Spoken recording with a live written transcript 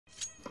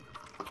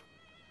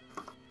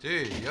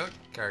Dude, your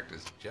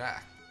character's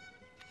Jacques.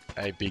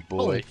 Hey, big boy.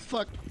 Holy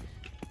fuck.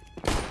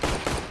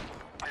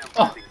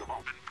 Oh!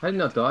 I did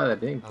not die that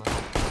thing.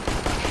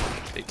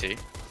 CT.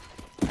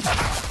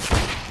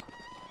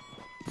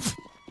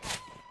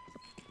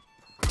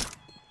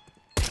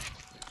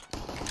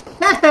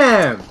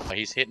 Damn! Oh,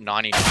 he's hit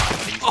 99.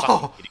 Are you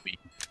fucking kidding me?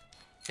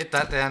 Hit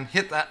that, Dan.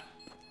 Hit that.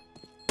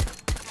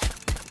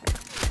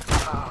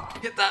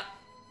 Hit that.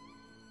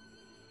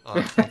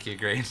 Oh, thank you,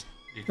 Green.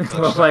 You clutched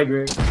Well played,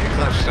 Green. You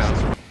clutched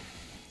out.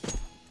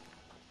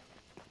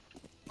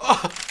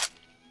 Oh.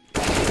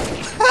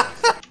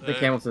 The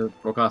Cam wants to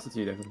broadcast it to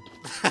you, definitely.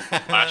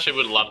 I actually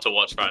would love to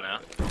watch right now.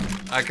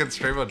 I can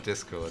stream on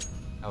Discord.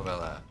 How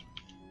about that?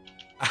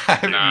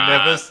 I've Nah,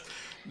 never.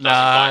 Nah, I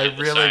quite hit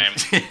the really.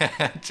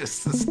 Yeah,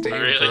 just the Steam It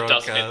really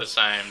broadcast. doesn't hit the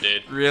same,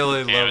 dude.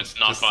 Really Damn, love it's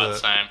not just quite the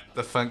same.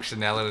 the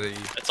functionality.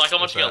 It's like I'm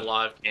of watching a that.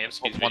 live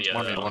Camskiez One video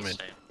minute, on 1 minute.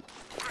 Steam.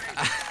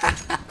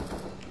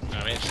 I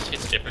mean,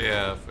 it's different.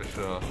 Yeah, for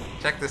sure.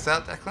 Check this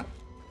out, Declan.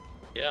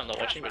 Yeah, I'm not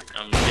watching, but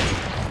I'm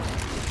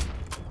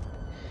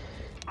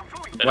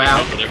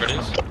Wow. Whatever it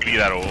is. Give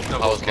that all.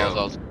 Double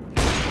kill.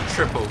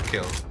 Triple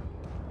kill.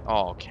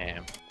 Oh,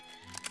 Cam.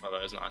 Oh,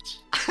 those nuts.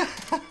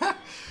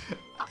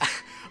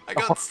 I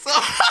got so.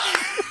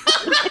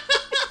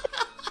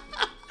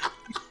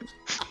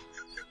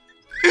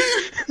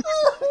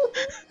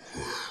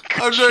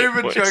 I'm not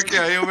even joking.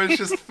 I almost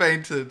just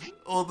fainted.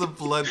 All the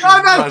blood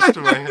just rushed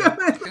to my head.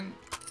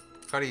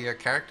 Cody, your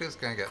character's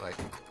gonna get like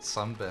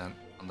sunburnt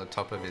on the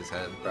top of his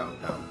head.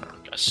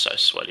 Guy's so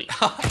sweaty.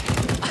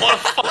 What a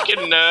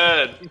fucking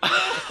nerd!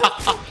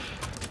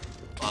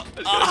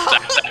 He's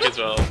got a Zach as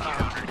well.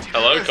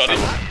 Hello, Cody.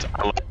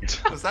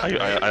 Was that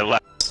I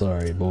laughed.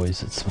 Sorry,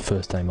 boys. It's the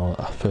first game on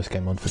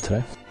for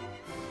today.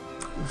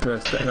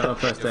 First day. Your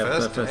first day?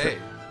 Jeez.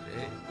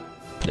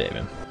 Yeah,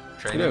 man.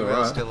 Training Yeah, wheels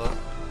right. still up?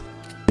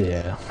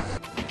 Yeah.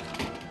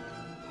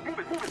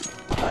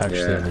 I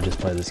actually only just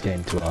played this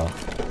game to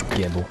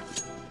gamble.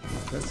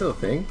 That's still a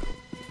thing.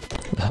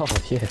 Oh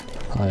yeah,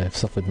 I have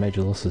suffered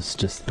major losses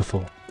just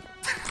before.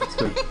 That's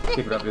good.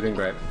 Keep it up, you're doing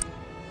great.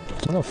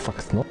 No, fuck,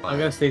 it's not. I'm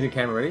gonna sneeze in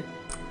camera, ready?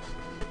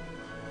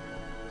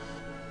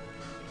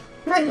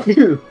 Thank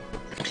you!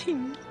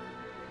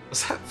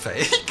 Was that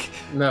fake?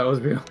 No, it was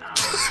real.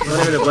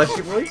 Not even a bless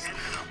you, boys?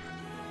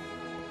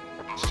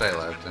 Stay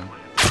alive, then.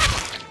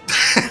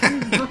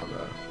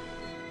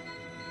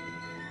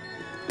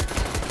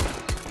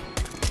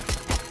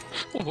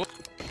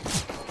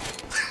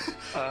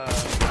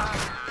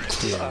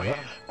 Yeah,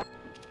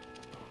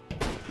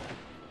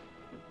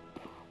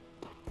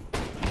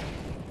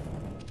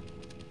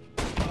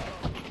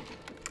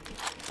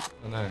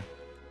 Oh no.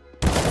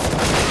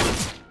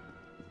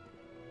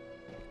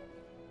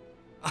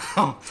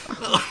 Oh.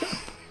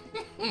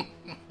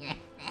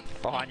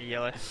 Behind you,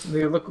 yellow.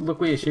 Look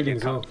where you're shooting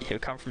as well. He'll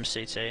come from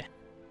CT.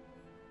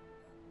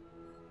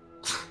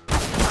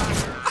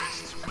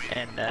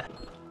 And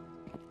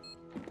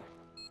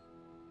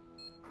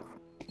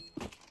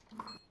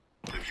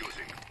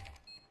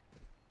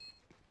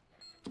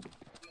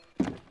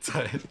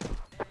Tight.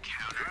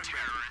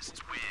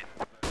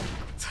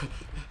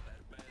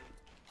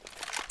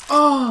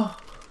 Oh!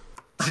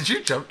 Did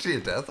you jump to your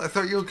death? I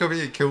thought you were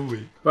coming and kill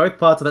me. Both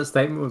parts of that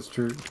statement was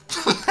true.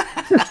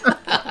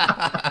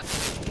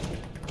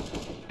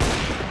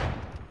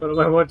 What am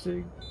I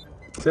watching?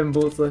 7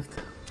 bullets left.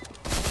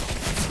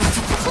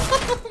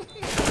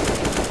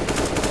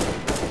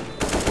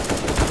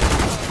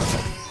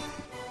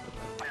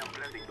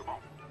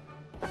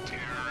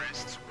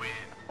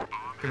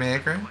 Come here,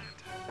 Green.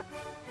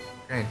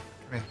 Green,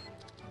 come here.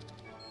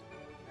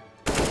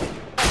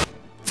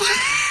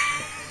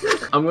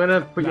 I'm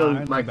gonna put you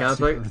on my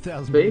counter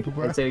speak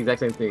people, and say the exact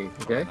same thing,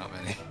 okay? Not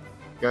many.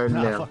 Go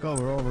now. fuck off,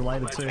 we're all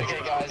related too. Okay,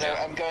 guys,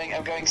 I'm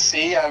going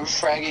C. I'm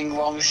fragging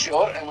long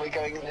short, and we're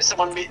going. There's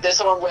someone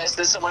west.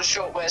 There's someone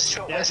short west.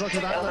 Short west. Look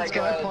at that, and let's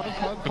go,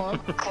 climb.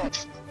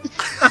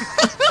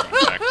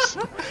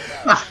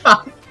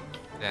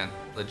 Dan,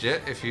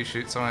 legit, if you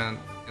shoot someone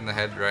in the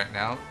head right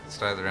now,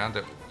 start the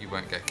round, you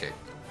won't get kicked.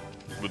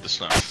 With the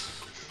snow.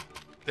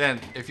 Dan,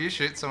 if you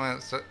shoot someone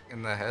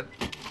in the head,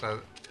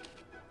 start...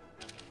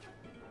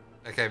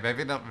 Okay,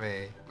 maybe not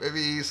me.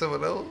 Maybe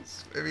someone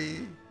else?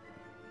 Maybe...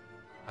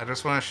 I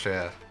just want to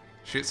share.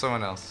 Shoot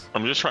someone else.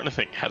 I'm just trying to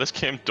think, how does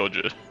Cam dodge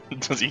it?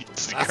 Does he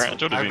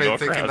crouch or does I've he been not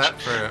thinking crouch?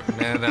 that for a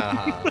minute and a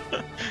half.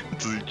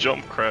 Does he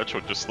jump, crouch,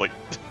 or just like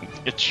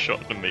get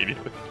shot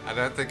immediately? I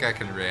don't think I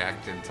can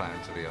react in time,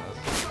 to be honest.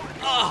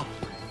 Oh!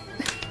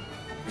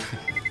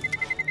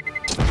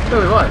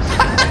 No, it was.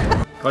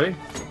 Cody?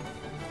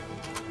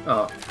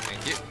 Oh.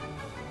 Thank you.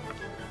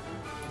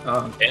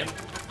 Oh. Damn.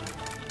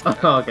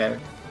 Oh, okay.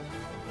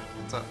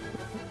 What's up?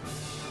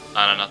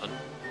 No, nothing.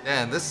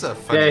 Dan, this is a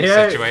funny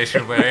Yeah.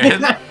 situation we're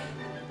in.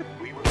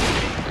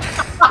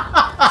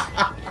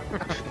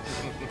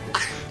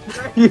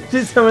 You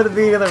just come at the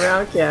beginning of the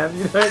round, Cam.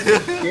 You know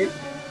shit.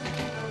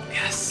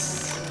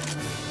 Yes!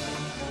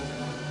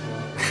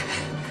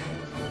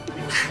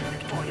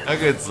 How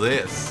good's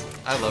this?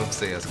 I love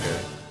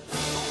CSGO.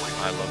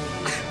 I love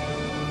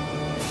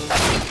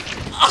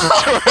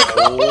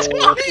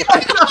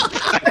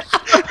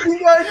You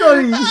guys got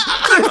it!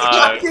 Let's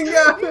fucking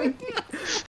go!